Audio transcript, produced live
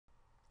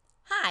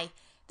Hi,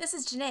 this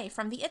is Janae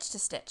from the Itch to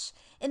Stitch.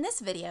 In this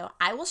video,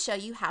 I will show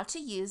you how to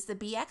use the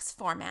BX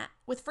format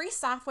with free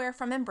software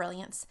from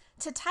Embrilliance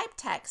to type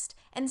text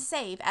and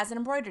save as an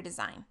embroidery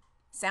design.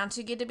 Sound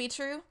too good to be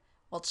true?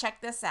 Well,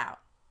 check this out.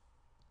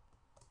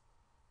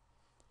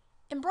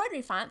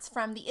 Embroidery fonts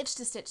from the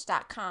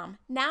itchtostitch.com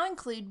now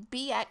include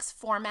BX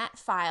format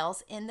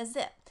files in the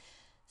zip.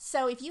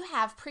 So if you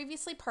have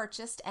previously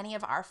purchased any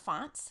of our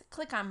fonts,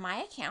 click on My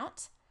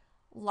Account,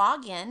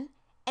 log in,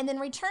 and then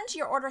return to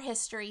your order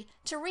history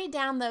to read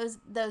down those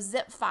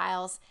zip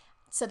files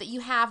so that you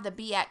have the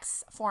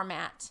BX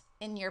format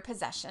in your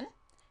possession.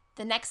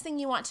 The next thing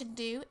you want to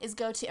do is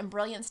go to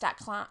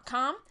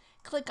embrilliance.com,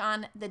 click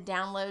on the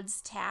Downloads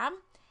tab,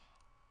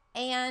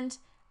 and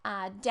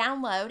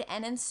download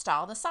and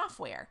install the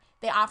software.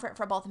 They offer it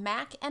for both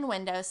Mac and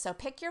Windows, so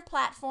pick your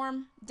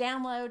platform,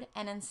 download,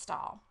 and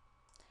install.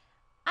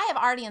 I have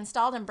already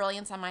installed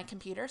Embrilliance on my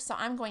computer, so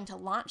I'm going to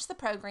launch the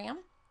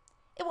program.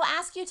 It will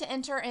ask you to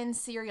enter in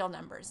serial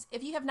numbers.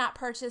 If you have not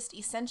purchased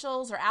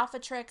Essentials or Alpha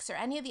Tricks or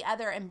any of the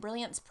other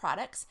Embrilliance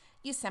products,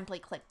 you simply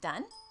click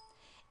Done.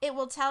 It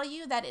will tell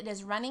you that it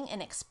is running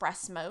in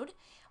Express mode,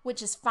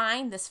 which is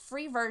fine. This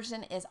free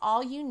version is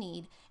all you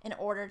need in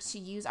order to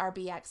use our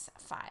BX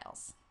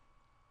files.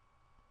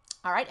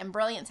 All right,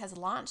 Embrilliance has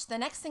launched. The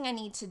next thing I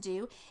need to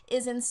do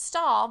is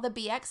install the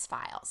BX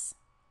files.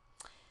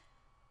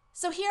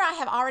 So here I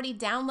have already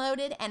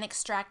downloaded and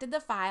extracted the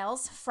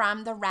files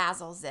from the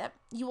Razzle zip.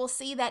 You will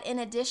see that in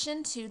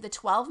addition to the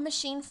 12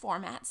 machine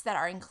formats that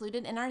are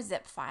included in our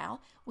zip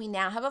file, we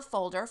now have a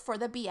folder for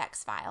the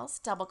BX files.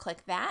 Double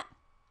click that.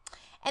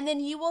 And then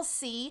you will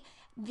see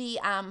the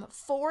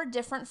 4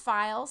 different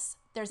files.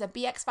 There's a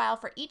BX file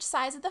for each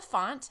size of the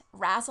font.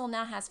 Razzle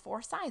now has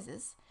 4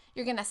 sizes.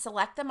 You're going to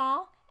select them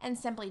all and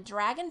simply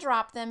drag and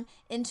drop them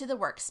into the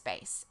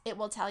workspace. It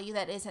will tell you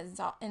that it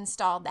has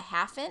installed the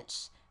 1/2 inch,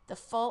 the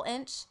full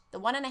inch, the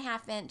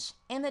 1.5 inch,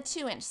 and the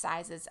 2 inch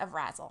sizes of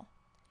Razzle.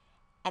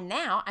 And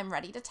now I'm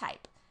ready to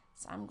type.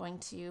 So I'm going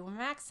to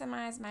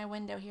maximize my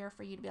window here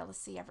for you to be able to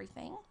see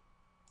everything.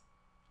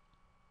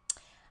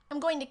 I'm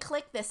going to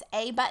click this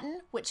A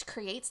button, which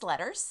creates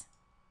letters.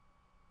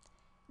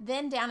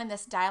 Then down in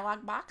this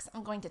dialog box,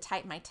 I'm going to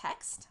type my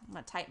text. I'm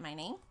going to type my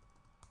name.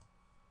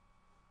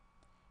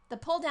 The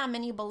pull-down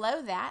menu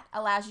below that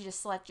allows you to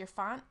select your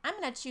font. I'm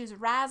going to choose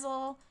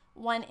Razzle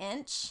 1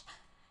 inch.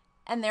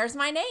 And there's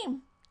my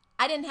name.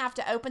 I didn't have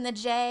to open the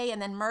J and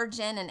then merge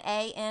in an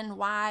A, N,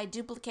 Y,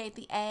 duplicate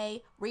the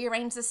A,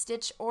 rearrange the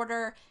stitch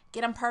order,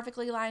 get them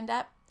perfectly lined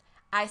up.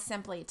 I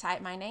simply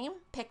type my name,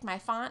 pick my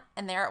font,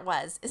 and there it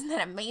was. Isn't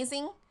that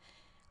amazing?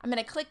 I'm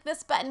going to click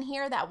this button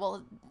here that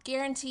will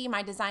guarantee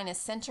my design is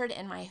centered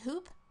in my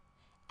hoop,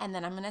 and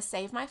then I'm going to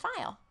save my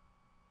file.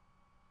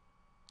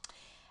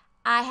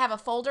 I have a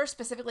folder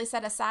specifically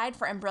set aside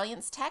for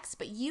Embrilliance text,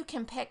 but you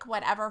can pick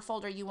whatever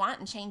folder you want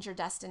and change your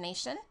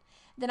destination.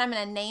 Then I'm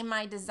going to name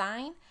my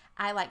design.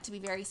 I like to be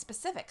very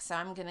specific, so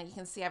I'm going to, you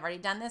can see I've already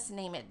done this,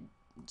 name it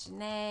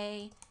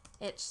Janae,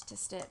 Itch to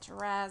Stitch,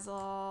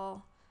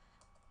 Razzle,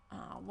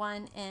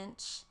 1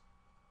 inch.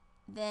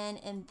 Then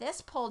in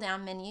this pull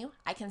down menu,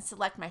 I can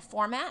select my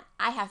format.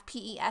 I have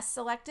PES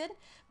selected,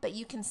 but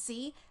you can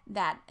see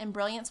that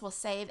Embrilliance will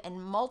save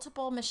in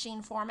multiple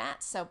machine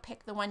formats, so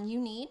pick the one you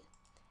need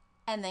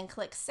and then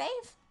click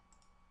Save.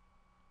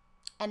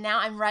 And now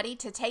I'm ready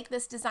to take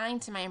this design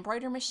to my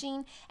embroidery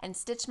machine and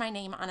stitch my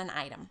name on an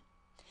item.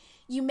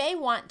 You may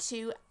want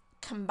to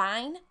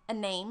combine a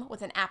name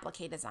with an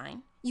applique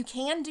design. You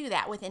can do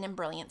that within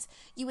Embrilliance.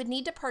 You would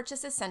need to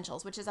purchase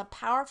Essentials, which is a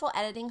powerful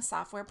editing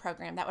software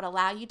program that would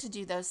allow you to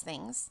do those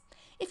things.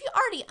 If you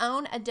already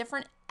own a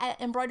different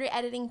embroidery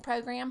editing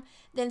program,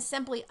 then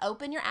simply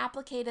open your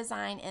applique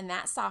design in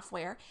that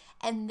software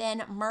and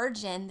then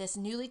merge in this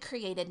newly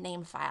created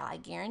name file. I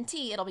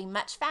guarantee it'll be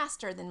much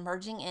faster than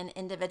merging in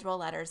individual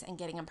letters and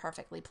getting them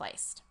perfectly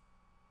placed.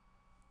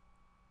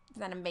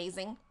 Isn't that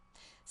amazing?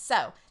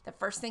 So the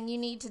first thing you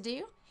need to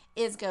do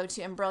is go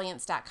to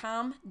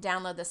embrilliance.com,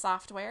 download the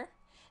software,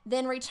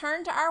 then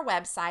return to our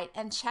website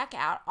and check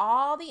out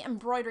all the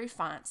embroidery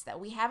fonts that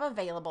we have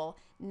available,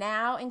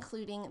 now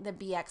including the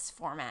BX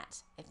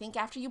format. I think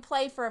after you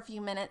play for a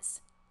few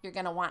minutes, you're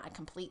going to want a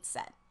complete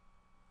set.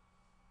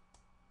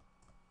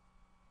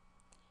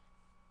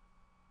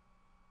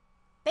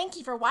 Thank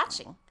you for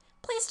watching.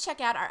 Please check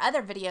out our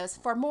other videos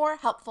for more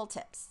helpful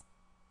tips.